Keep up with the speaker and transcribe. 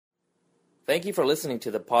Thank you for listening to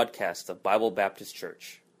the podcast of Bible Baptist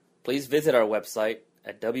Church. Please visit our website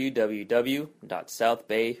at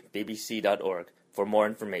www.southbaybbc.org for more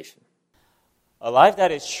information. A life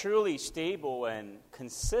that is truly stable and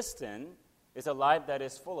consistent is a life that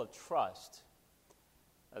is full of trust.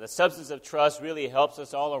 The substance of trust really helps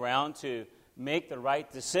us all around to make the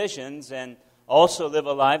right decisions and also live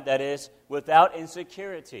a life that is without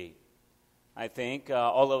insecurity. I think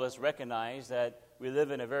all of us recognize that we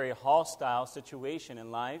live in a very hostile situation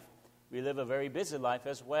in life. We live a very busy life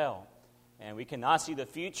as well. And we cannot see the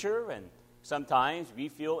future, and sometimes we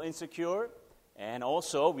feel insecure, and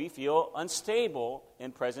also we feel unstable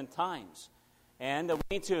in present times. And we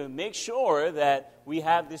need to make sure that we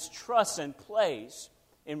have this trust in place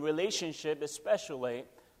in relationship especially,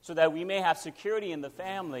 so that we may have security in the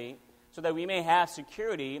family, so that we may have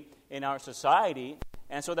security in our society,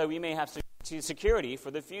 and so that we may have security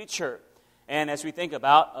for the future. And as we think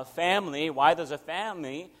about a family, why does a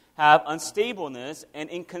family have unstableness and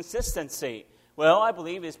inconsistency? Well, I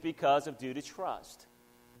believe it's because of due to trust.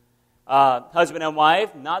 Husband and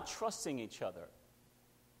wife not trusting each other.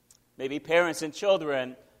 Maybe parents and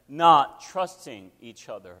children not trusting each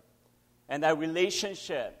other. And that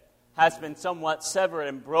relationship has been somewhat severed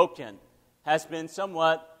and broken, has been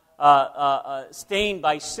somewhat stained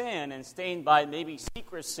by sin and stained by maybe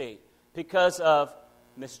secrecy because of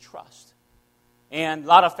mistrust. And a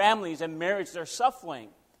lot of families and marriages are suffering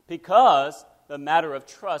because the matter of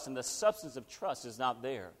trust and the substance of trust is not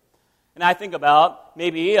there. And I think about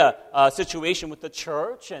maybe a situation with the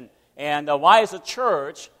church, and why is the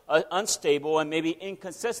church unstable and maybe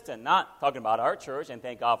inconsistent? Not talking about our church, and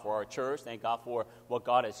thank God for our church, thank God for what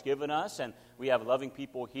God has given us, and we have loving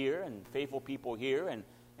people here and faithful people here. And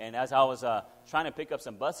as I was trying to pick up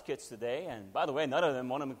some bus kids today, and by the way, none of them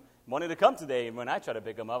wanted to come today. When I try to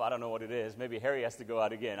pick them up, I don't know what it is. Maybe Harry has to go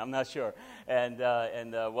out again. I'm not sure. And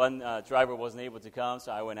one driver wasn't able to come,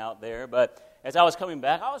 so I went out there. But as I was coming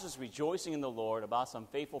back, I was just rejoicing in the Lord about some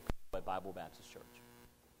faithful people at Bible Baptist Church.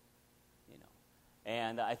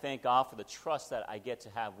 And I thank God for the trust that I get to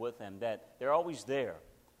have with them, that they're always there.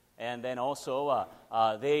 And then also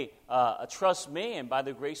they trust me, and by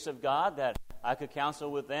the grace of God, that I could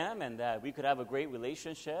counsel with them and that we could have a great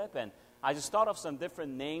relationship. And I just thought of some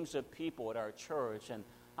different names of people at our church, and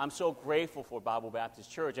I'm so grateful for Bible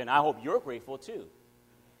Baptist Church, and I hope you're grateful too.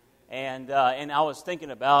 And I was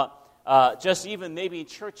thinking about just even maybe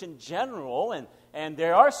church in general, and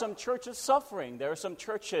there are some churches suffering. There are some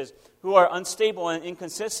churches who are unstable and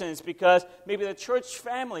inconsistent. It's because maybe the church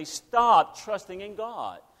family stopped trusting in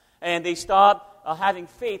God, and they stopped having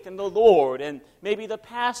faith in the Lord, and maybe the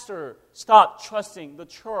pastor stopped trusting the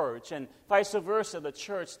church, and vice versa, the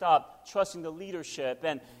church stopped trusting the leadership,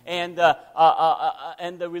 and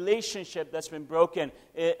the relationship that's been broken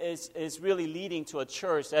is really leading to a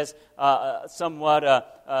church that's somewhat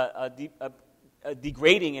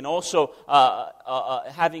degrading, and also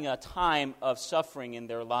having a time of suffering in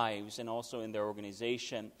their lives and also in their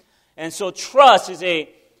organization. And so trust is a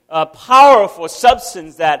powerful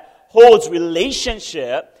substance that holds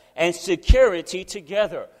relationship and security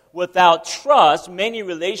together. Without trust, many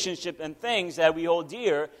relationships and things that we hold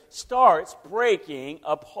dear starts breaking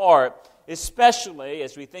apart, especially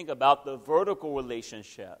as we think about the vertical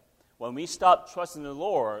relationship. When we stop trusting the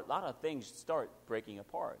Lord, a lot of things start breaking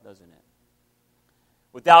apart, doesn't it?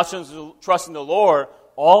 Without trusting the Lord,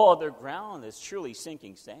 all other ground is truly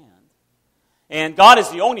sinking sand. And God is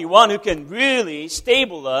the only one who can really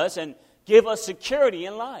stable us and give us security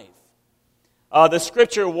in life. The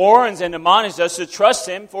Scripture warns and admonishes us to trust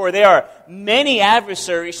Him, for there are many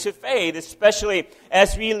adversaries to faith, especially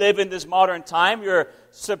as we live in this modern time. We're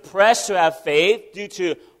suppressed to have faith due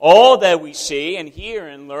to all that we see and hear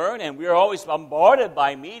and learn, and we're always bombarded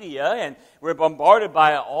by media, and we're bombarded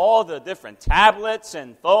by all the different tablets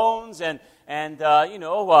and phones, and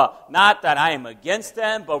not that I am against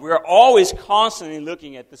them, but we're always constantly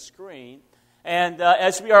looking at the screen. And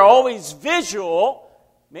as we are always visual,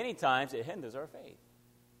 many times it hinders our faith.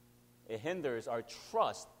 It hinders our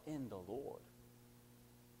trust in the Lord.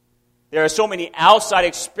 There are so many outside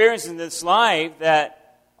experiences in this life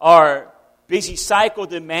that our busy cycle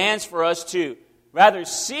demands for us to rather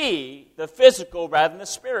see the physical rather than the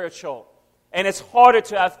spiritual. And it's harder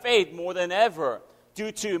to have faith more than ever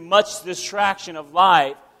due to much distraction of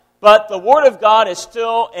life. But the Word of God is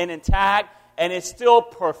still intact and it's still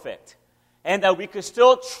perfect. And that we could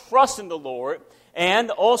still trust in the Lord.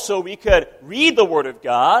 And also we could read the Word of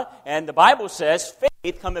God. And the Bible says,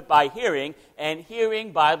 faith cometh by hearing, and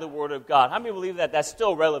hearing by the Word of God. How many believe that that's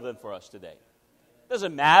still relevant for us today? It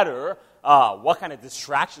doesn't matter what kind of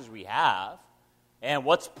distractions we have. And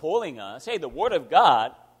what's pulling us? Hey, the Word of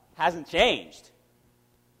God hasn't changed.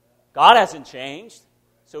 God hasn't changed,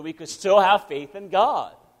 so we could still have faith in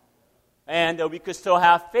God. And we could still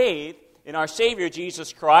have faith in our Savior,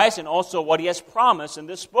 Jesus Christ, and also what He has promised in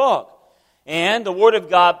this book. And the Word of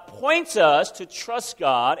God points us to trust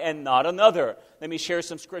God and not another. Let me share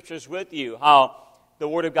some scriptures with you, how the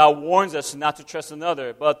Word of God warns us not to trust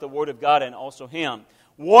another, but the Word of God and also Him.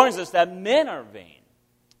 Warns us that men are vain.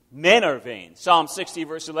 Men are vain. Psalm 60,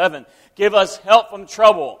 verse 11. Give us help from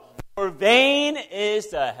trouble, for vain is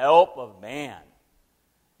the help of man.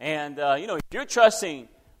 And, if you're trusting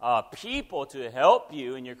people to help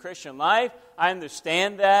you in your Christian life, I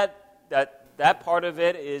understand that part of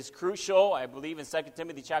it is crucial. I believe in 2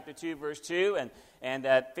 Timothy chapter 2, verse 2, and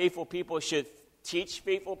that faithful people should teach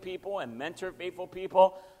faithful people and mentor faithful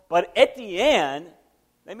people. But at the end,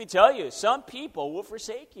 let me tell you, some people will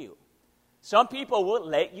forsake you. Some people will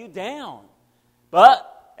let you down.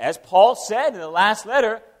 But, as Paul said in the last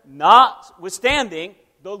letter, notwithstanding,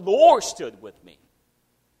 the Lord stood with me.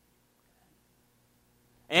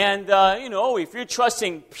 And, if you're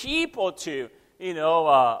trusting people to,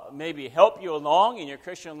 maybe help you along in your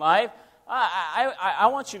Christian life, I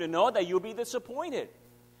want you to know that you'll be disappointed.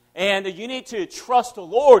 And you need to trust the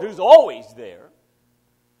Lord who's always there,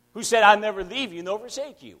 who said, I'll never leave you nor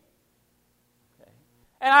forsake you. Okay.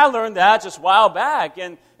 And I learned that just a while back.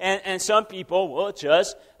 And some people will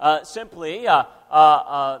just simply,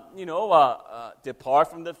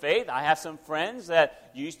 depart from the faith. I have some friends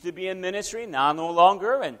that used to be in ministry, now no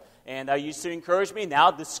longer, and used to encourage me,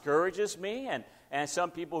 now discourages me. And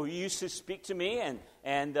some people who used to speak to me,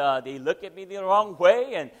 and they look at me the wrong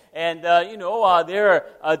way. There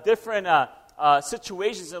are different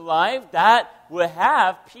situations in life that will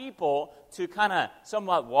have people to kind of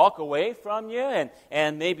somewhat walk away from you,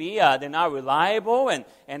 and maybe they're not reliable,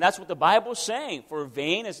 and that's what the Bible's saying. For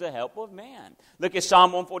vain is the help of man. Look at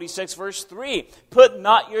Psalm 146, verse 3. Put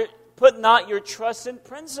not your trust in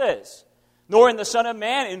princes, nor in the Son of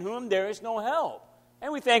Man, in whom there is no help.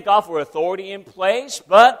 And we thank God for authority in place,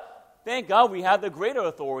 but thank God we have the greater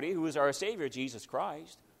authority, who is our Savior, Jesus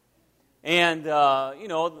Christ. And,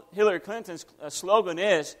 Hillary Clinton's slogan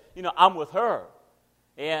is, I'm with her.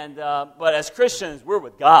 And but as Christians, we're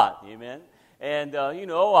with God, amen. And,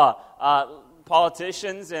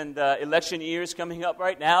 politicians and election years coming up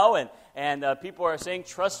right now, and people are saying,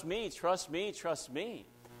 trust me, trust me, trust me.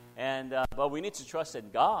 And but we need to trust in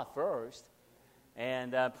God first.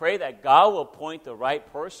 And pray that God will appoint the right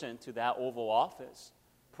person to that Oval Office.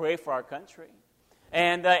 Pray for our country.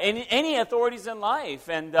 And any authorities in life.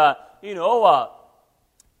 And,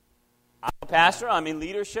 I'm a pastor, I'm in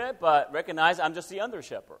leadership, but recognize I'm just the under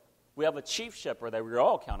shepherd. We have a chief shepherd that we're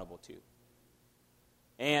all accountable to.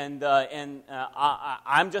 And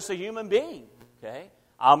I'm just a human being, okay?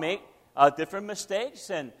 I'll make different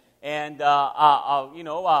mistakes, and I'll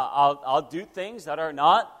do things that are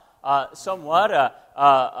not somewhat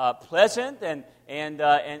pleasant, and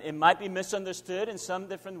it might be misunderstood in some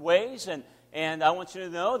different ways, and I want you to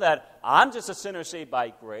know that I'm just a sinner saved by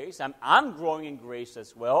grace. I'm growing in grace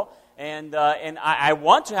as well, and I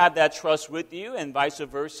want to have that trust with you, and vice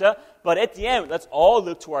versa. But at the end, let's all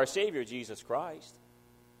look to our Savior, Jesus Christ.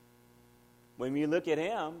 When we look at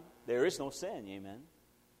Him, there is no sin, amen.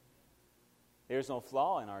 There's no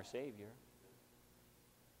flaw in our Savior,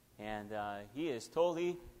 and He is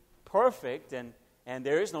totally perfect, and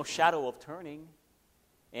there is no shadow of turning.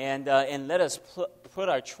 And let us put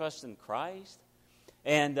our trust in Christ.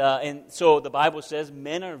 And so the Bible says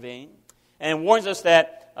men are vain, and warns us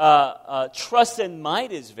that trust in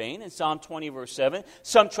might is vain in Psalm 20, verse 7.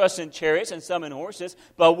 Some trust in chariots and some in horses,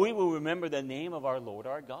 but we will remember the name of our Lord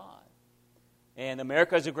our God. And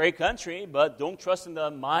America is a great country, but don't trust in the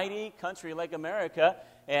mighty country like America,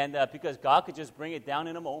 and because God could just bring it down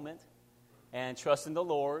in a moment. And trust in the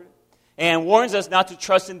Lord. And warns us not to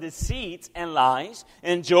trust in deceit and lies.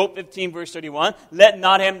 In Job 15, verse 31, let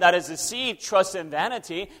not him that is deceived trust in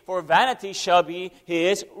vanity, for vanity shall be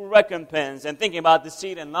his recompense. And thinking about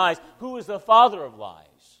deceit and lies, who is the father of lies?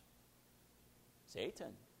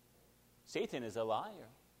 Satan. Satan is a liar.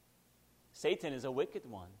 Satan is a wicked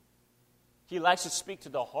one. He likes to speak to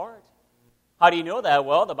the heart. How do you know that?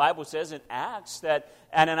 Well, the Bible says in Acts that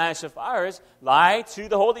Ananias and Sapphira lied to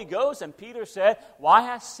the Holy Ghost. And Peter said, why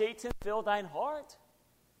has Satan filled thine heart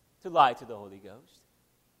to lie to the Holy Ghost?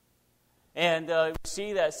 And we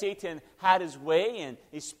see that Satan had his way and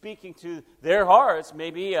is speaking to their hearts,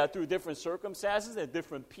 maybe through different circumstances and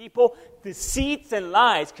different people. Deceits and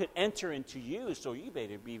lies could enter into you, so you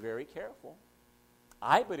better be very careful.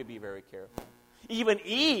 I better be very careful. Even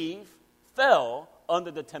Eve fell under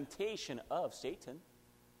the temptation of Satan.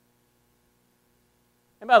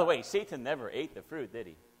 And by the way, Satan never ate the fruit, did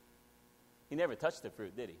he? He never touched the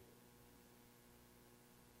fruit, did he?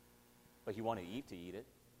 But he wanted Eve to eat it.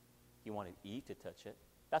 He wanted Eve to touch it.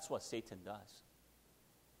 That's what Satan does.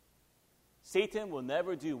 Satan will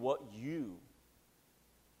never do what you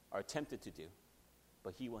are tempted to do,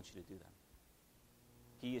 but he wants you to do them.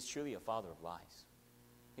 He is truly a father of lies.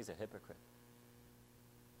 He's a hypocrite.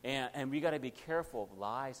 And we got to be careful of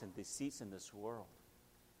lies and deceits in this world.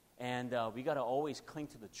 And we got to always cling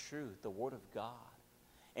to the truth, the Word of God,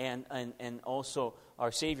 and also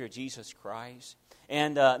our Savior, Jesus Christ.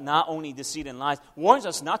 And not only deceit and lies, warns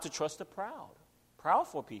us not to trust the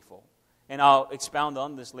proudful people. And I'll expound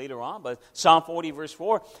on this later on, but Psalm 40, verse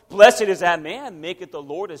 4, blessed is that man, maketh the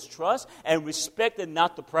Lord his trust, and respecteth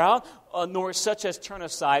not the proud, nor such as turn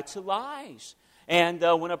aside to lies. And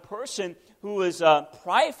when a person who is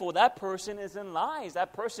prideful, that person is in lies.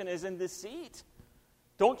 That person is in deceit.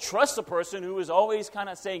 Don't trust a person who is always kind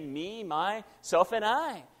of saying me, myself, and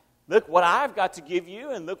I. Look what I've got to give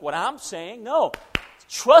you, and look what I'm saying. No.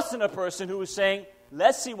 Trust in a person who is saying,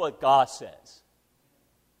 let's see what God says.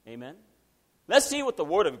 Amen? Let's see what the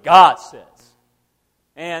Word of God says.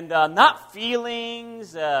 And not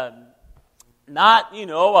feelings, not,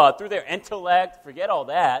 through their intellect. Forget all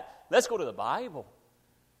that. Let's go to the Bible.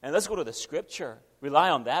 And let's go to the Scripture.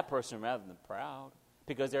 Rely on that person rather than proud,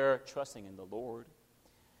 because they're trusting in the Lord.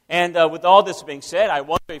 And with all this being said, I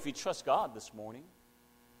wonder if you trust God this morning.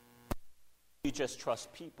 Do you just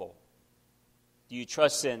trust people? Do you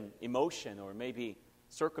trust in emotion or maybe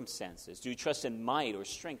circumstances? Do you trust in might or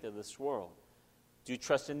strength of this world? Do you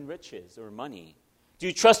trust in riches or money? Do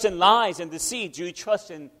you trust in lies and deceit? Do you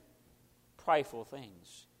trust in prideful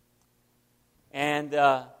things? And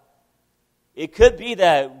it could be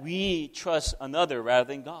that we trust another rather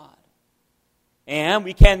than God. And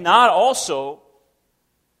we cannot also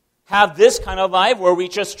have this kind of life where we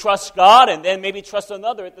just trust God and then maybe trust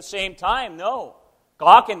another at the same time. No.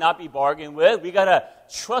 God cannot be bargained with. We got to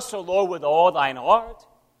trust the Lord with all thine heart.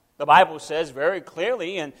 The Bible says very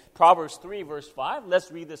clearly in Proverbs 3, verse 5.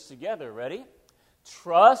 Let's read this together. Ready?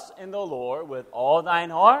 Trust in the Lord with all thine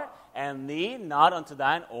heart and lean not unto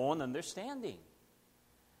thine own understanding.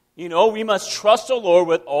 We must trust the Lord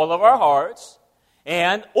with all of our hearts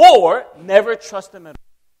or never trust Him at all.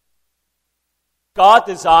 God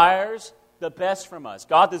desires the best from us.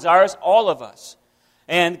 God desires all of us.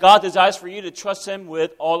 And God desires for you to trust Him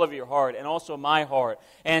with all of your heart and also my heart.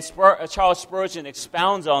 And Charles Spurgeon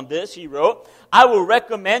expounds on this. He wrote, I will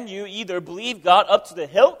recommend you either believe God up to the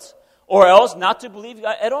hilt or else not to believe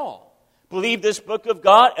God at all. Believe this book of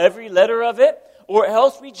God, every letter of it, or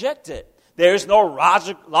else reject it. There is no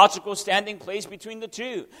logical standing place between the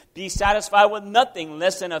two. Be satisfied with nothing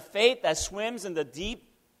less than a faith that swims in the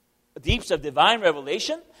deeps of divine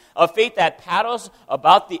revelation. A faith that paddles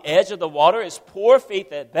about the edge of the water is poor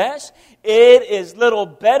faith at best. It is little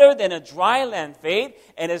better than a dry land faith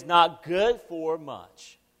and is not good for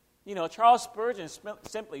much. Charles Spurgeon is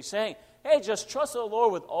simply saying, hey, just trust the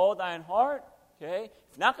Lord with all thine heart. Okay?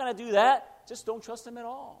 If you're not going to do that, just don't trust Him at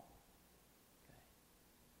all. Okay?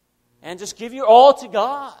 And just give your all to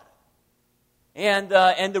God. And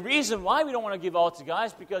the reason why we don't want to give all to God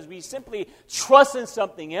is because we simply trust in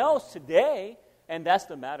something else today, and that's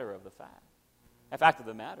the fact of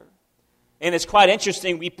the matter. And it's quite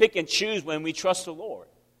interesting, we pick and choose when we trust the Lord.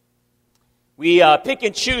 We pick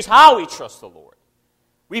and choose how we trust the Lord.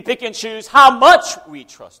 We pick and choose how much we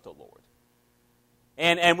trust the Lord.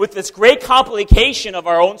 And with this great complication of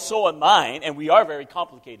our own soul and mind, and we are very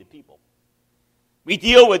complicated people, we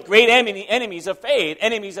deal with great enemies of faith,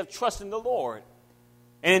 enemies of trust in the Lord.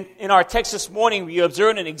 And in our text this morning, we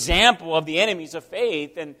observe an example of the enemies of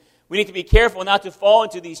faith, and we need to be careful not to fall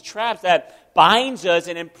into these traps that binds us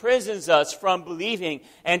and imprisons us from believing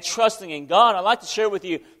and trusting in God. I'd like to share with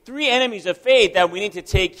you 3 enemies of faith that we need to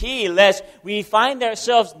take heed lest we find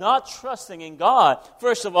ourselves not trusting in God.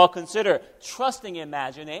 First of all, consider trusting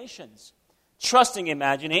imaginations. Trusting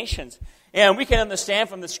imaginations. And we can understand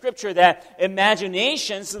from the Scripture that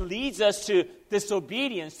imaginations leads us to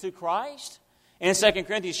disobedience to Christ. In 2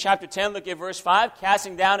 Corinthians chapter 10, look at verse 5,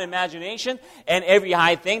 casting down imagination and every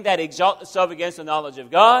high thing that exalts itself against the knowledge of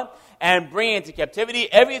God, and bringing into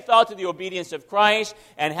captivity every thought to the obedience of Christ,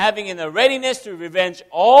 and having in the readiness to revenge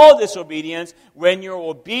all disobedience when your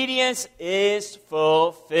obedience is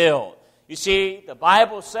fulfilled. You see, the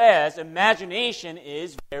Bible says imagination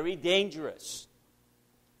is very dangerous.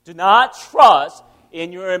 Do not trust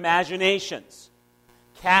in your imaginations.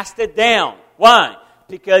 Cast it down. Why?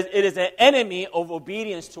 Because it is an enemy of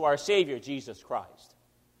obedience to our Savior, Jesus Christ.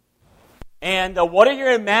 And what are you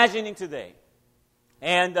imagining today?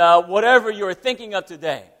 And whatever you're thinking of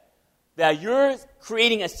today, that you're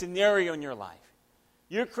creating a scenario in your life.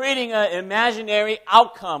 You're creating an imaginary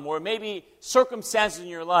outcome or maybe circumstances in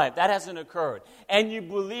your life. That hasn't occurred. And you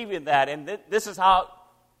believe in that. And this is how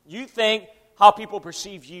you think how people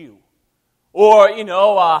perceive you. Or,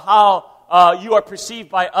 how you are perceived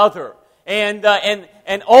by others.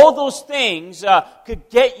 And all those things could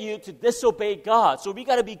get you to disobey God. So we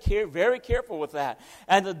got to be very careful with that.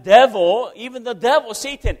 And the devil,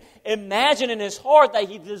 Satan, imagine in his heart that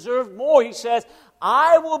he deserved more. He says,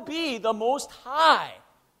 I will be the most high.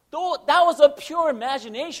 That was a pure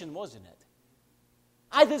imagination, wasn't it?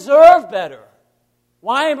 I deserve better.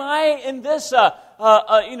 Why am I in this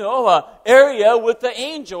area with the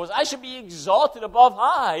angels? I should be exalted above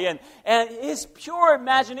high. And his pure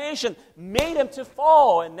imagination made him to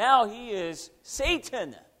fall. And now he is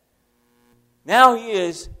Satan. Now he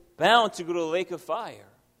is bound to go to the lake of fire.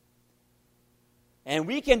 And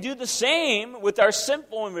we can do the same with our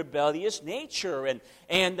sinful and rebellious nature.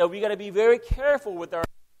 And we got to be very careful with our...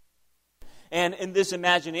 And in this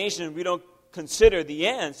imagination, we don't consider the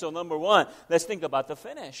end. So number one, let's think about the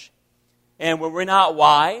finish. And when we're not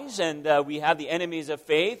wise and we have the enemies of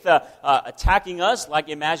faith attacking us like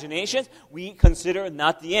imaginations, we consider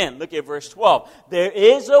not the end. Look at verse 12. There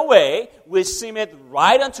is a way which seemeth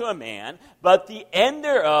right unto a man, but the end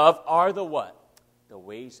thereof are the what? The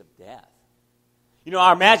ways of death.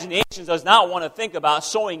 Our imagination does not want to think about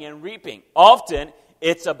sowing and reaping. Often,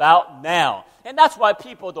 it's about now. And that's why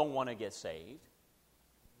people don't want to get saved.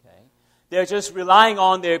 Okay? They're just relying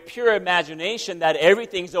on their pure imagination that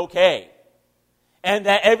everything's okay. And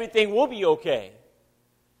that everything will be okay.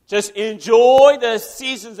 Just enjoy the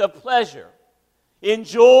seasons of pleasure.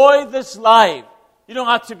 Enjoy this life. You don't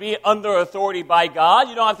have to be under authority by God.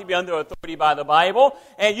 You don't have to be under authority by the Bible.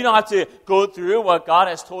 And you don't have to go through what God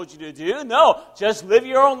has told you to do. No, just live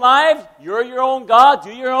your own life. You're your own God.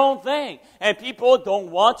 Do your own thing. And people don't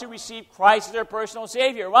want to receive Christ as their personal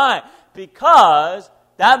Savior. Why? Because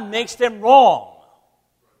that makes them wrong.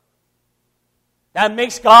 That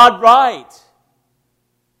makes God right.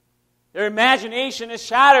 Their imagination is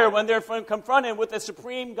shattered when they're confronted with the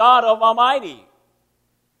supreme God of Almighty.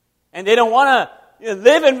 And they don't want to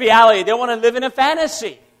live in reality. They want to live in a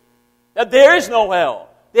fantasy. That there is no hell.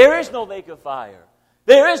 There is no lake of fire.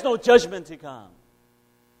 There is no judgment to come.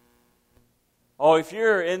 Oh, if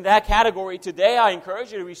you're in that category today, I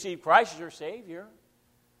encourage you to receive Christ as your Savior.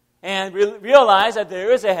 And realize that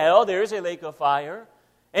there is a hell, there is a lake of fire.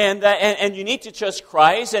 And you need to trust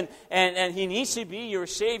Christ. And He needs to be your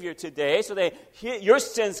Savior today so that your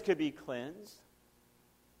sins could be cleansed.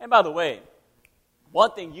 And by the way,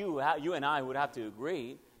 one thing you and I would have to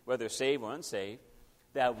agree, whether saved or unsaved,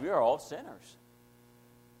 that we are all sinners.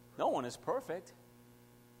 No one is perfect.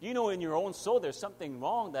 You know in your own soul there's something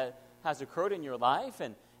wrong that has occurred in your life,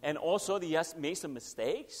 and also that you have made some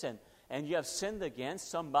mistakes, and you have sinned against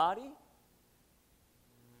somebody.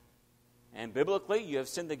 And biblically, you have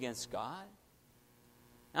sinned against God.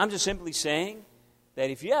 I'm just simply saying that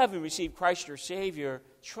if you haven't received Christ your Savior,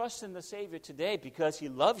 trust in the Savior today because He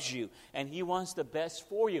loves you and He wants the best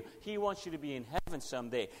for you. He wants you to be in heaven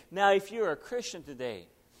someday. Now, if you're a Christian today,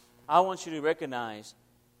 I want you to recognize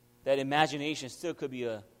that imagination still could be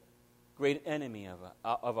a great enemy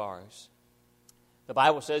of ours. The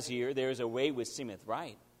Bible says here, there is a way which seemeth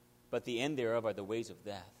right, but the end thereof are the ways of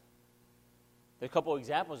death. There are a couple of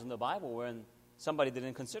examples in the Bible when somebody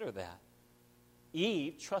didn't consider that.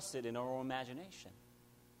 Eve trusted in her own imagination.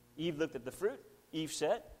 Eve looked at the fruit. Eve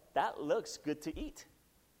said, that looks good to eat.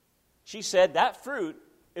 She said, that fruit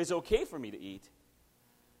is okay for me to eat.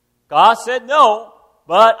 God said, no,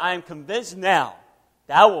 but I am convinced now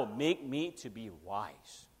that will make me to be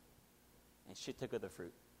wise. And she took of the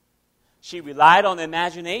fruit. She relied on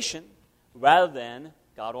imagination rather than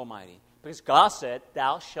God Almighty. Because God said,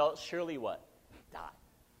 thou shalt surely what? Die.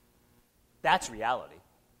 That's reality.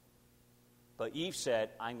 But Eve said,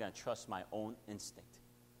 I'm going to trust my own instinct,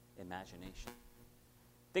 imagination.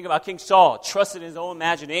 Think about King Saul, trusted in his own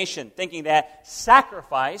imagination, thinking that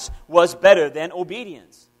sacrifice was better than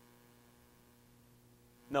obedience.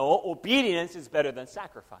 No, obedience is better than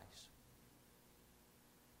sacrifice.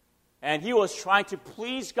 And he was trying to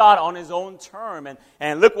please God on his own term.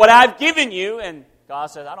 And look what I've given you. And God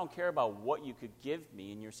says, I don't care about what you could give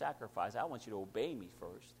me in your sacrifice. I want you to obey me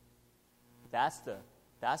first. That's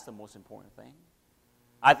the most important thing.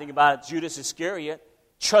 I think about Judas Iscariot,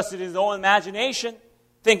 trusted in his own imagination,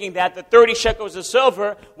 thinking that the 30 shekels of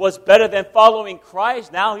silver was better than following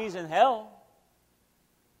Christ. Now he's in hell.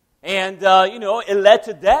 And, it led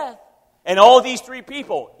to death. And all these three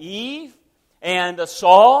people, Eve, And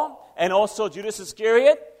Saul and also Judas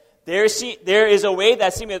Iscariot, there is a way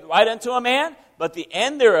that seemeth right unto a man, but the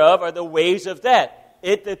end thereof are the ways of death.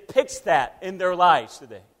 It depicts that in their lives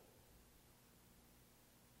today.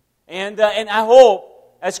 And I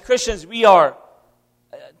hope, as Christians, we are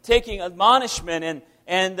taking admonishment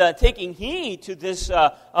and taking heed to this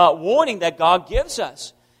warning that God gives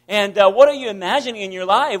us. And what are you imagining in your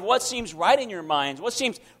life? What seems right in your minds? What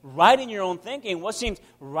seems right in your own thinking? What seems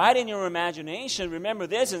right in your imagination? Remember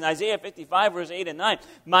this in Isaiah 55, verse 8 and 9.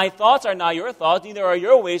 My thoughts are not your thoughts, neither are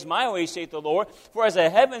your ways my ways, saith the Lord. For as the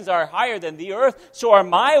heavens are higher than the earth, so are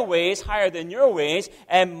my ways higher than your ways,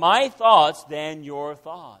 and my thoughts than your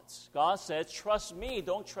thoughts. God says, trust me.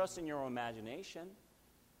 Don't trust in your own imagination.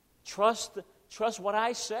 Trust what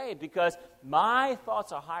I say, because my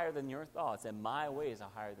thoughts are higher than your thoughts, and my ways are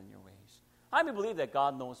higher than your ways. I believe that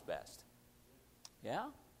God knows best. Yeah?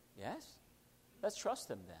 Yes? Let's trust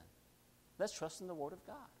Him then. Let's trust in the Word of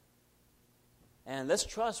God. And let's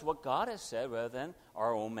trust what God has said rather than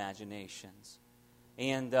our own imaginations.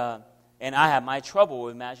 And I have my trouble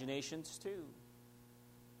with imaginations too.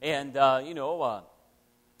 And,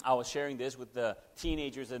 I was sharing this with the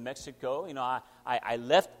teenagers in Mexico. I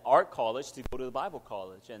left art college to go to the Bible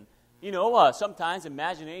college. And, sometimes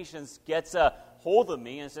imaginations gets a hold of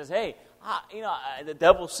me and says, hey, the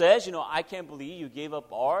devil says, I can't believe you gave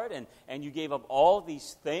up art and you gave up all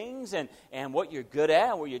these things and what you're good at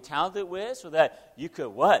and what you're talented with so that you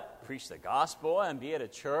could, preach the gospel and be at a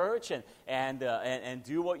church and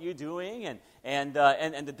do what you're doing. And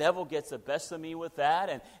the devil gets the best of me with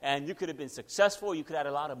that. And you could have been successful. You could have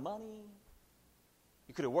had a lot of money.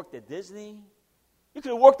 You could have worked at Disney. You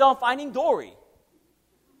could have worked on Finding Dory.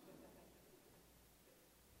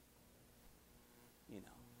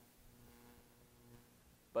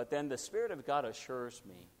 But then the Spirit of God assures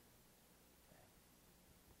me,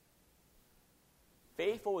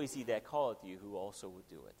 faithful is He that calleth you, who also will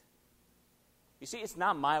do it. You see, it's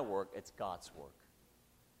not my work, it's God's work.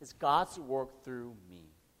 It's God's work through me.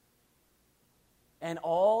 And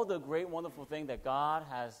all the great, wonderful thing that God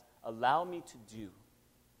has allowed me to do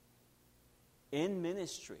in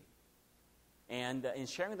ministry and in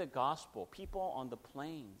sharing the gospel, people on the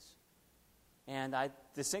plains. And I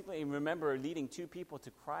distinctly remember leading 2 people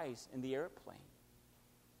to Christ in the airplane.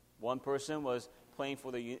 One person was playing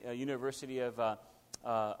for the University of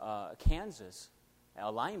Kansas,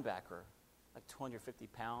 a linebacker, like 250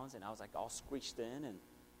 pounds, and I was like all squished in, and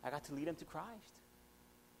I got to lead him to Christ.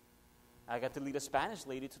 I got to lead a Spanish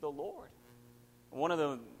lady to the Lord. One of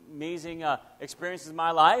the amazing experiences in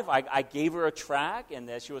my life, I gave her a tract, and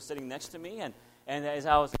she was sitting next to me, and as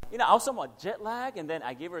I was, I was somewhat jet lagged, and then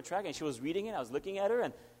I gave her a tract, and she was reading it. I was looking at her,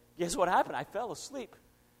 and guess what happened? I fell asleep.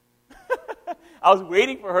 I was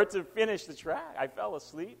waiting for her to finish the tract. I fell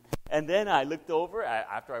asleep, and then I looked over.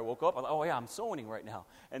 After I woke up, I was like, oh, yeah, I'm sewing right now.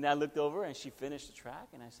 And then I looked over, and she finished the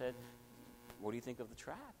tract, and I said, what do you think of the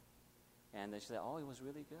tract? And then she said, oh, it was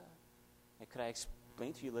really good. And could I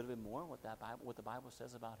explain to you a little bit more what the Bible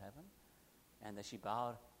says about heaven? And then she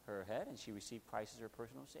bowed her head, and she received Christ as her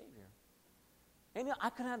personal Savior. And I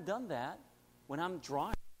couldn't have done that when I'm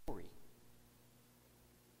drawing story.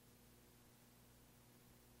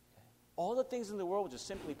 Okay. All the things in the world will just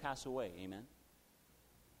simply pass away. Amen.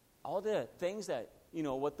 All the things that,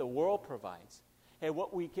 what the world provides. And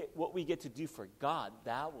what we get to do for God,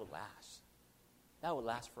 that will last. That will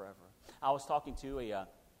last forever. I was talking to a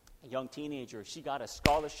young teenager. She got a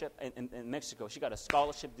scholarship in Mexico. She got a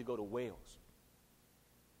scholarship to go to Wales.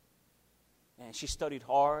 And she studied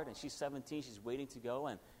hard, and she's 17. She's waiting to go.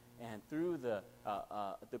 And through the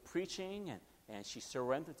preaching, and she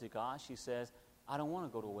surrendered to God, she says, I don't want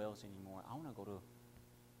to go to Wales anymore. I want to go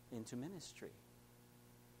into ministry.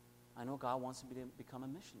 I know God wants me to become a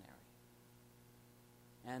missionary.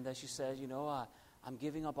 And she says, I'm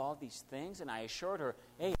giving up all these things. And I assured her,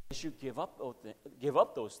 hey, as you give up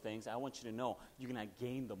those things, I want you to know you're going to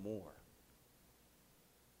gain the more.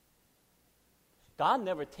 God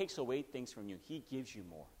never takes away things from you. He gives you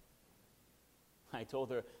more. I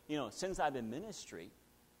told her, since I've been in ministry,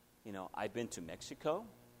 I've been to Mexico,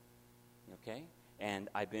 okay? And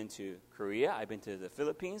I've been to Korea. I've been to the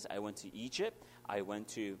Philippines. I went to Egypt. I went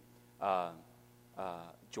to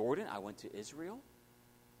Jordan. I went to Israel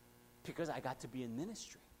because I got to be in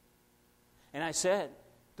ministry. And I said,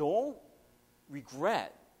 don't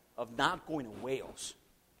regret of not going to Wales.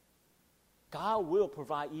 God will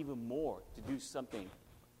provide even more to do something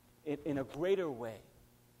in a greater way.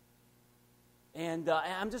 And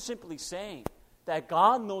I'm just simply saying that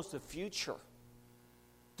God knows the future.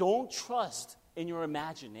 Don't trust in your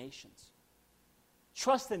imaginations.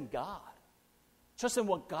 Trust in God. Trust in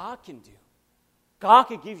what God can do. God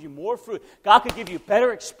could give you more fruit. God could give you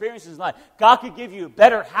better experiences in life. God could give you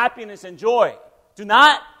better happiness and joy. Do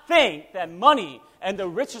not think that money and the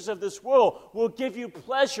riches of this world will give you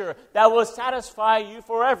pleasure that will satisfy you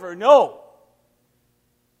forever. No.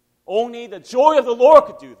 Only the joy of the Lord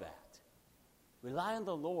could do that. Rely on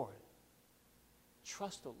the Lord.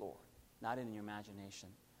 Trust the Lord, not in your imagination.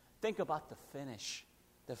 Think about the finish.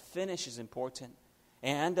 The finish is important.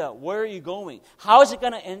 And where are you going? How is it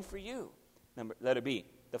going to end for you? Letter B,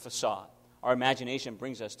 the facade. Our imagination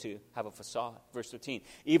brings us to have a facade. Verse 13,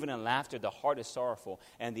 even in laughter, the heart is sorrowful,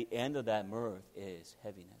 and the end of that mirth is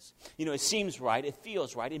heaviness. It seems right, it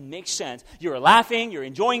feels right, it makes sense. You're laughing, you're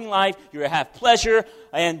enjoying life, you have pleasure,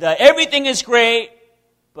 and everything is great,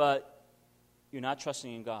 but you're not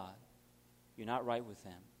trusting in God. You're not right with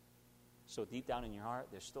Him. So deep down in your heart,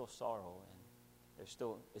 there's still sorrow, and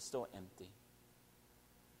it's still empty.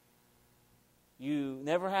 You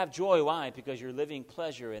never have joy. Why? Because you're living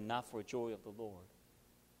pleasure and not for joy of the Lord.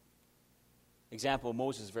 Example of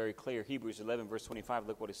Moses is very clear. Hebrews 11, verse 25,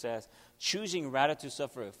 look what it says. Choosing rather to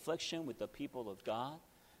suffer affliction with the people of God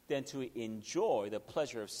than to enjoy the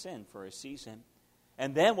pleasure of sin for a season.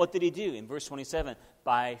 And then what did he do? In verse 27,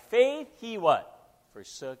 by faith he what?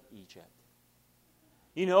 Forsook Egypt.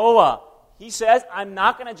 He says, I'm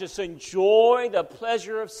not going to just enjoy the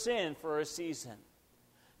pleasure of sin for a season.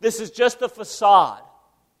 This is just a facade.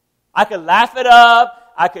 I could laugh it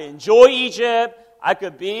up. I could enjoy Egypt. I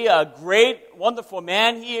could be a great, wonderful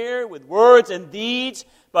man here with words and deeds.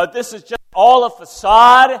 But this is just all a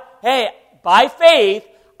facade. Hey, by faith,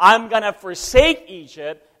 I'm going to forsake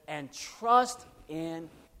Egypt and trust in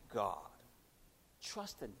God.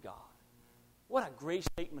 Trust in God. What a great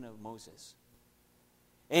statement of Moses.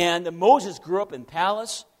 And Moses grew up in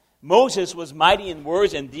palace. Moses was mighty in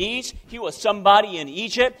words and deeds. He was somebody in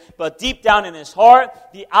Egypt, but deep down in his heart,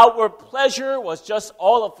 the outward pleasure was just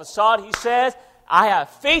all a facade. He says, I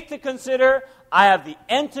have faith to consider. I have the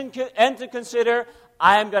end to consider.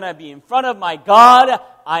 I am going to be in front of my God.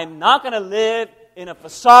 I'm not going to live in a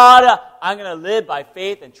facade. I'm going to live by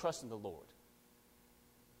faith and trust in the Lord.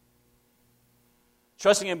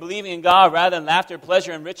 Trusting and believing in God rather than laughter,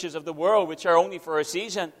 pleasure, and riches of the world, which are only for a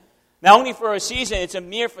season. Not only for a season, it's a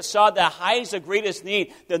mere facade that hides the greatest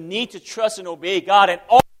need, the need to trust and obey God. And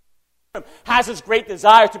all has this great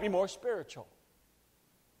desire to be more spiritual.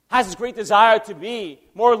 Has this great desire to be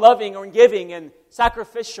more loving or giving and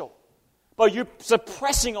sacrificial. But you're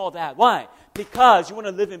suppressing all that. Why? Because you want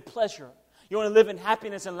to live in pleasure. You want to live in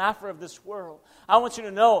happiness and laughter of this world. I want you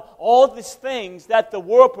to know all these things that the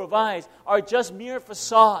world provides are just mere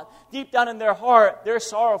facade. Deep down in their heart, they're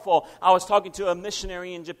sorrowful. I was talking to a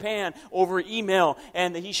missionary in Japan over email,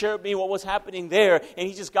 and he shared with me what was happening there. And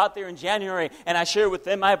he just got there in January, and I shared with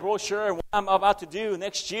him my brochure and what I'm about to do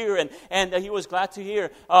next year. And he was glad to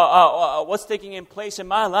hear what's taking place in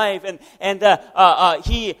my life. And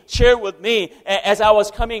he shared with me as I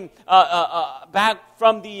was coming back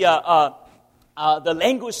from the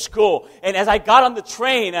language school. And as I got on the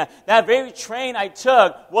train, that very train I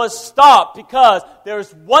took was stopped because there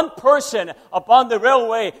was one person upon the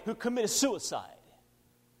railway who committed suicide.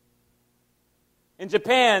 In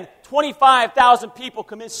Japan, 25,000 people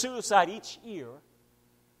commit suicide each year.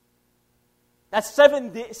 That's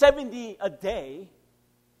 70 a day.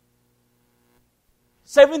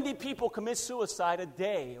 70 people commit suicide a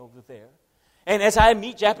day over there. And as I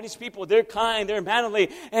meet Japanese people, they're kind, they're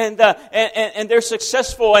manly, and they're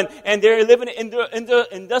successful, and they're living in the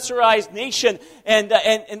industrialized nation, and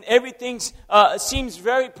everything seems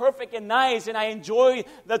very perfect and nice, and I enjoy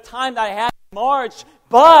the time that I had in March.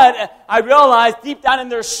 But I realize deep down in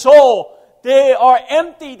their soul, they are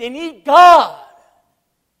empty. They need God.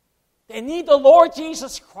 They need the Lord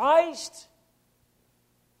Jesus Christ.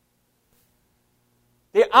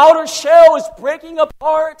 The outer shell is breaking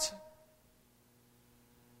apart.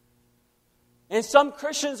 And some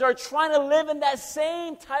Christians are trying to live in that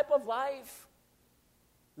same type of life.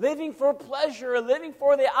 Living for pleasure, living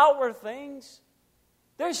for the outward things.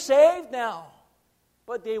 They're saved now.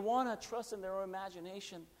 But they want to trust in their own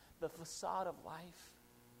imagination, the facade of life.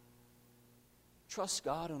 Trust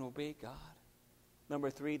God and obey God. Number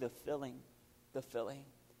 3, the filling. The filling.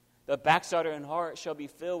 The backslider in heart shall be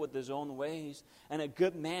filled with his own ways, and a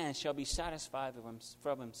good man shall be satisfied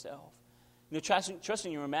from himself.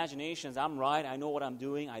 Trusting your imaginations. I'm right. I know what I'm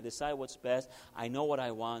doing. I decide what's best. I know what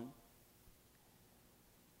I want.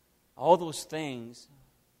 All those things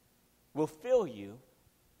will fill you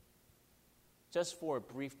just for a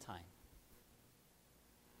brief time.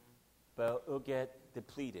 But it'll get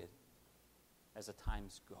depleted as the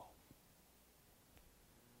times go.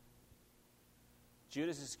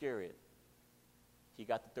 Judas Iscariot he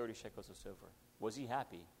got the 30 shekels of silver. Was he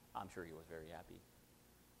happy? I'm sure he was very happy.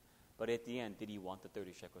 But at the end, did he want the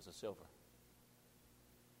 30 shekels of silver?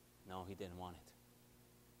 No, he didn't want it.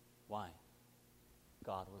 Why?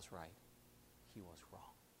 God was right. He was wrong.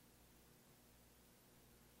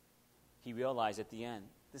 He realized at the end,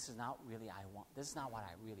 this is not what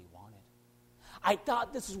I really wanted. I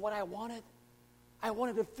thought this is what I wanted. I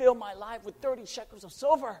wanted to fill my life with 30 shekels of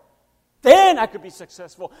silver. Then I could be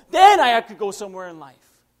successful. Then I could go somewhere in life.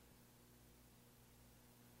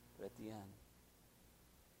 But at the end,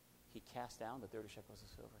 he cast down the 30 shekels of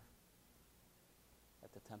silver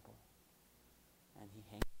at the temple. And he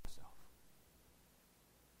hanged himself.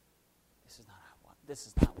 This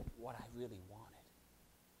is not what I really wanted.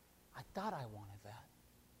 I thought I wanted that,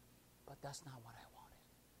 but that's not what I wanted.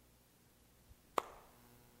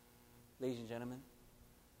 Ladies and gentlemen,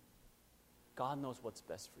 God knows what's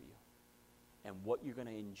best for you and what you're going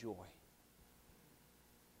to enjoy.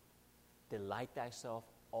 Delight thyself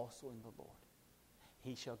also in the Lord.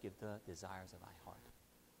 He shall give the desires of thy heart.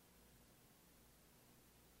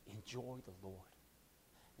 Enjoy the Lord,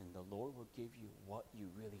 and the Lord will give you what you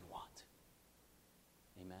really want.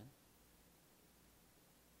 Amen?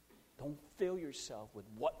 Don't fill yourself with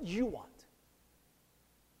what you want.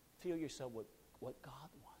 Fill yourself with what God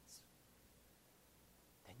wants.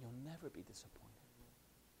 Then you'll never be disappointed.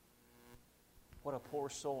 What a poor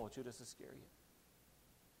soul, Judas Iscariot.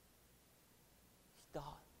 He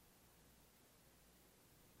thought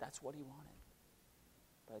that's what he wanted.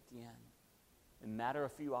 But at the end, in a matter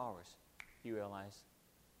of a few hours, he realized,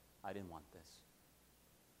 I didn't want this.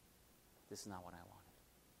 This is not what I wanted.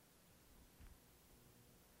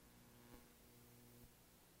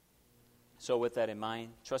 So with that in mind,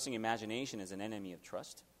 trusting imagination is an enemy of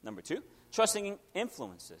trust. Number 2, trusting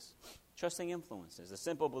influences. Trusting influences. The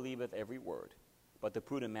simple believeth every word, but the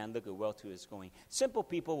prudent man looketh well to his going. Simple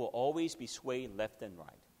people will always be swayed left and right.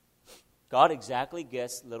 God exactly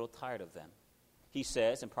gets a little tired of them. He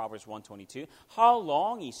says in Proverbs 1:22, how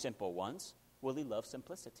long, ye simple ones, will he love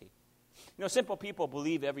simplicity? You know, simple people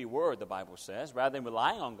believe every word, the Bible says. Rather than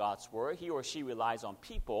relying on God's word, he or she relies on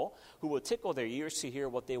people who will tickle their ears to hear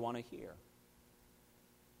what they want to hear.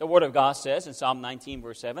 The Word of God says in Psalm 19,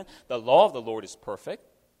 verse 7, the law of the Lord is perfect,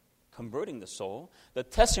 converting the soul. The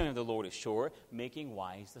testimony of the Lord is sure, making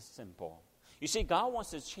wise the simple. You see, God wants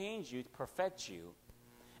to change you, to perfect you.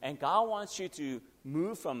 And God wants you to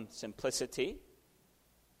move from simplicity,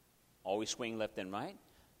 always swing left and right,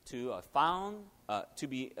 to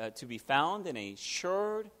be found in a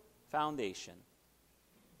sure foundation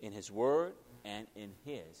in His Word and in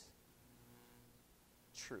His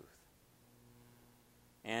truth.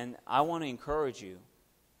 And I want to encourage you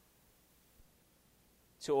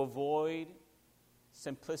to avoid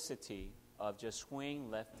simplicity of just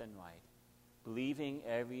swing left and right, believing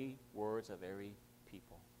every words of every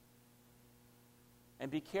people.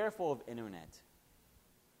 And be careful of internet.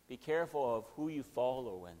 Be careful of who you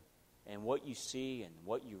follow and what you see and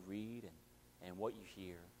what you read and what you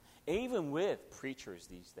hear. Even with preachers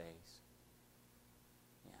these days.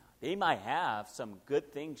 Yeah, they might have some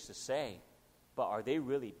good things to say, but are they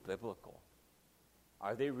really biblical?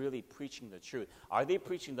 Are they really preaching the truth? Are they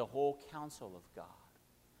preaching the whole counsel of God?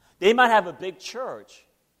 They might have a big church,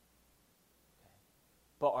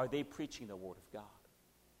 but are they preaching the Word of God?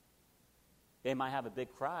 They might have a big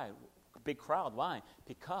crowd. Why?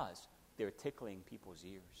 Because they're tickling people's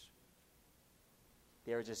ears.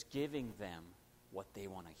 They're just giving them what they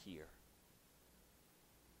want to hear.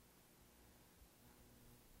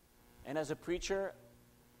 And as a preacher,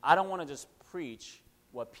 I don't want to just preach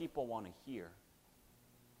what people want to hear.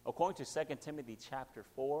 According to 2 Timothy chapter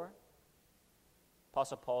 4,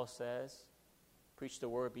 Apostle Paul says, preach the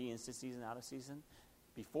word, be in season, out of season.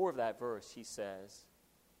 Before that verse, he says,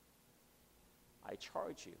 I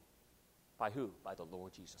charge you. By who? By the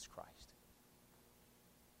Lord Jesus Christ.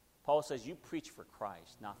 Paul says, you preach for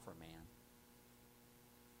Christ, not for man.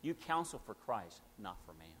 You counsel for Christ, not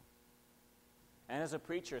for man. And as a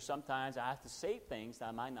preacher, sometimes I have to say things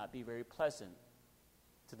that might not be very pleasant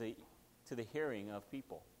to the hearing of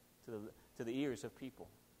people, to the ears of people.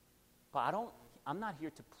 But I'm not here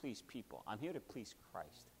to please people. I'm here to please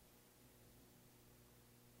Christ.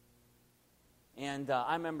 And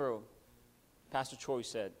I remember Pastor Troy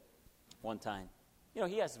said one time, you know,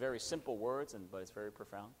 he has very simple words, but it's very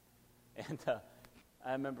profound. And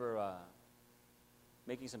I remember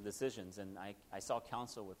making some decisions, and I saw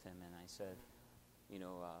counsel with him, and I said, you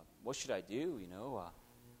know, what should I do? You know,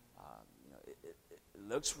 it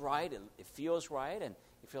looks right, it feels right, and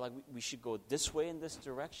you feel like we should go this way in this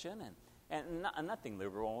direction, and nothing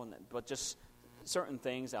liberal, but just certain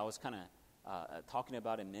things I was kind of talking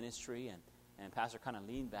about in ministry, and Pastor kind of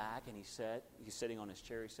leaned back, and he said, he's sitting on his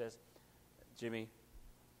chair, he says, Jimmy,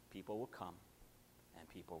 people will come, and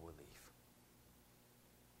people will leave.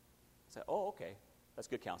 I said, oh, okay, that's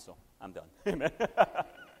good counsel. I'm done. Amen.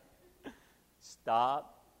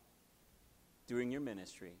 Stop doing your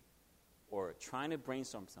ministry or trying to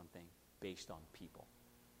brainstorm something based on people.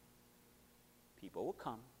 People will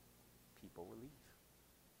come, people will leave.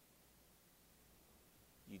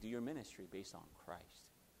 You do your ministry based on Christ.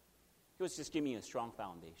 He was just giving me a strong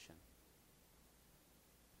foundation.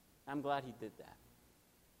 I'm glad he did that.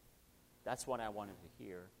 That's what I wanted to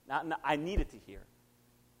hear. I needed to hear.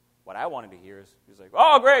 What I wanted to hear is, he was like,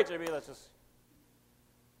 oh, great, Jimmy, let's just...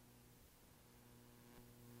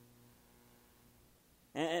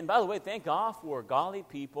 And by the way, thank God for godly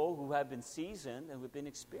people who have been seasoned and who have been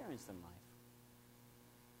experienced in life.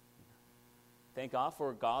 Thank God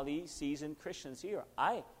for godly, seasoned Christians here.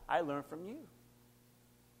 I learned from you.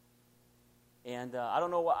 And I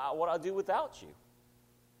don't know what I'll do without you.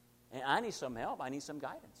 And I need some help. I need some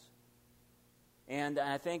guidance. And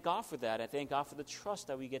I thank God for that. I thank God for the trust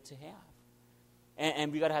that we get to have.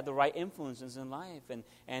 And we got to have the right influences in life.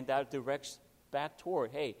 And that directs back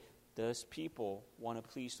toward, hey, does people want to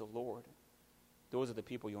please the Lord? Those are the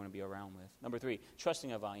people you want to be around with. Number 3,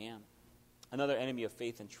 trusting of I am. Another enemy of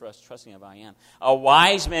faith and trust, trusting of I am. A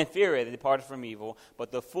wise man feareth and departeth from evil,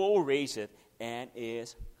 but the fool raiseth and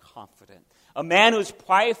is confident. A man who's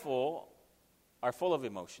prideful are full of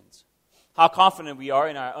emotions. How confident we are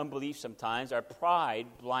in our unbelief sometimes. Our pride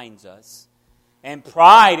blinds us. And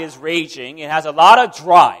pride is raging. It has a lot of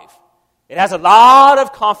drive. It has a lot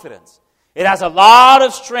of confidence. It has a lot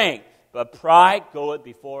of strength. But pride goeth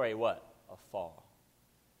before a what? A fall.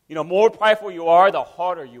 You know, more prideful you are, the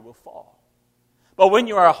harder you will fall. But when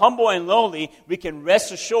you are humble and lowly, we can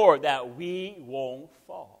rest assured that we won't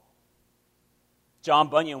fall. John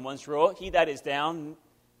Bunyan once wrote, he that is down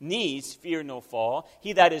knees fear no fall.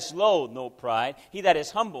 He that is low, no pride. He that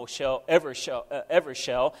is humble ever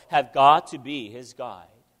shall have God to be his guide.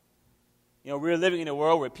 You know, we're living in a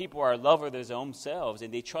world where people are lovers of their own selves,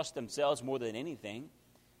 and they trust themselves more than anything.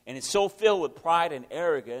 And it's so filled with pride and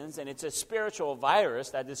arrogance, and it's a spiritual virus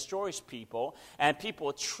that destroys people, and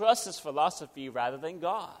people trust this philosophy rather than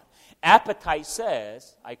God. Appetite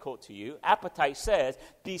says, I quote to you, appetite says,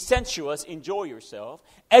 be sensuous, enjoy yourself.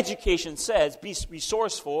 Education says, be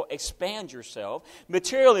resourceful, expand yourself.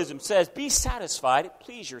 Materialism says, be satisfied,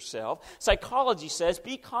 please yourself. Psychology says,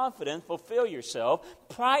 be confident, fulfill yourself.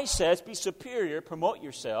 Pride says, be superior, promote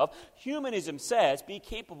yourself. Humanism says, be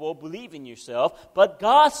capable, believe in yourself. But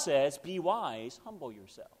God says, be wise, humble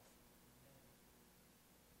yourself.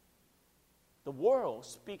 The world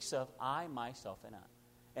speaks of I, myself, and I.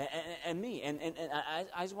 And me. And I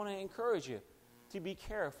just want to encourage you to be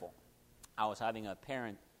careful. I was having a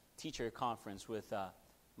parent-teacher conference with the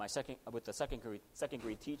second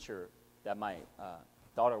grade teacher that my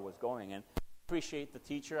daughter was going. And I appreciate the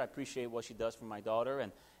teacher. I appreciate what she does for my daughter.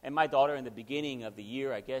 And my daughter, in the beginning of the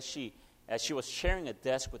year, I guess as she was sharing a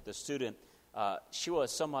desk with the student, she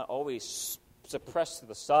was somewhat always suppressed to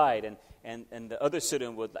the side, and the other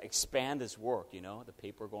student would expand his work, you know, the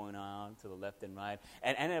paper going on to the left and right.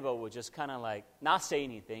 And Annabelle would just kind of not say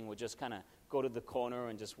anything, would just kind of go to the corner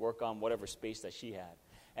and just work on whatever space that she had.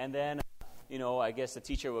 And then, I guess the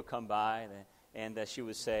teacher would come by and she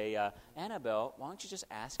would say, Annabelle, why don't you just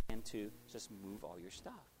ask him to just move all your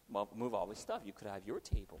stuff? Well, move all his stuff. You could have your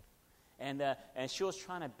table. And she was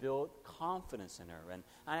trying to build confidence in her. And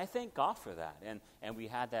I thank God for that. And we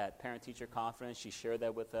had that parent-teacher conference. She shared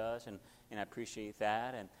that with us, and I appreciate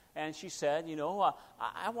that. And she said,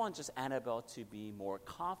 I want just Annabelle to be more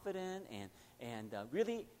confident and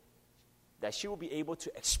really that she will be able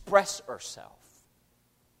to express herself.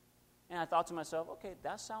 And I thought to myself, okay,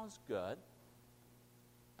 that sounds good,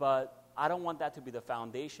 but I don't want that to be the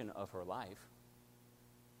foundation of her life,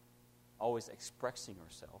 always expressing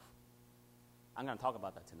herself. I'm going to talk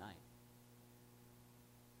about that tonight.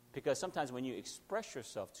 Because sometimes when you express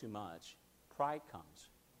yourself too much, pride comes.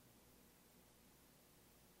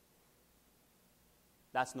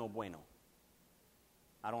 That's no bueno.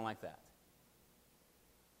 I don't like that.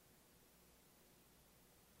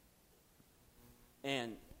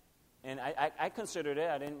 And I considered it.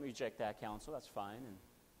 I didn't reject that counsel. That's fine.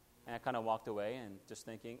 And I kind of walked away and just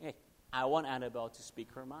thinking, hey, I want Annabelle to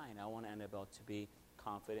speak her mind. I want Annabelle to be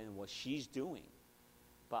confident in what she's doing.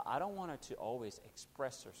 But I don't want her to always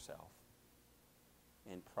express herself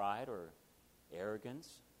in pride or arrogance.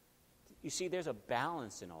 You see, there's a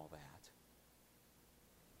balance in all that.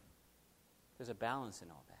 There's a balance in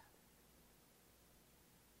all that.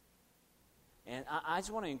 And I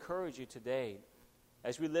just want to encourage you today,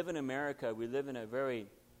 as we live in America, we live in a very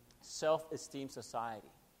self-esteem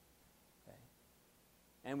society. Okay?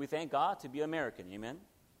 And we thank God to be American, amen?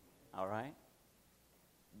 All right?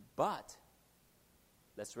 But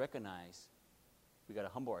let's recognize we got to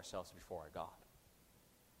humble ourselves before our God.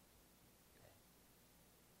 Okay?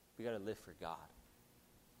 We got to live for God.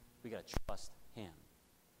 We got to trust Him,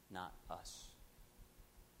 not us,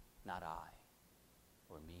 not I,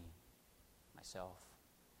 or me, myself.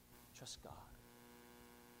 Trust God.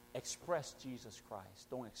 Express Jesus Christ.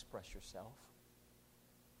 Don't express yourself.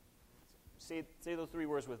 Say those 3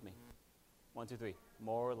 words with me. 1, 2, 3.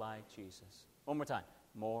 More like Jesus. One more time.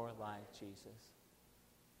 More like Jesus.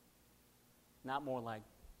 Not more like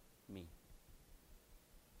me.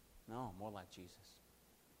 No, more like Jesus.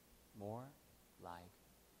 More like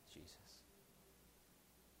Jesus.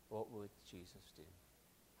 What would Jesus do?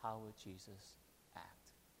 How would Jesus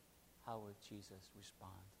act? How would Jesus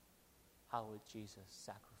respond? How would Jesus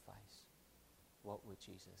sacrifice? What would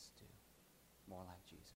Jesus do?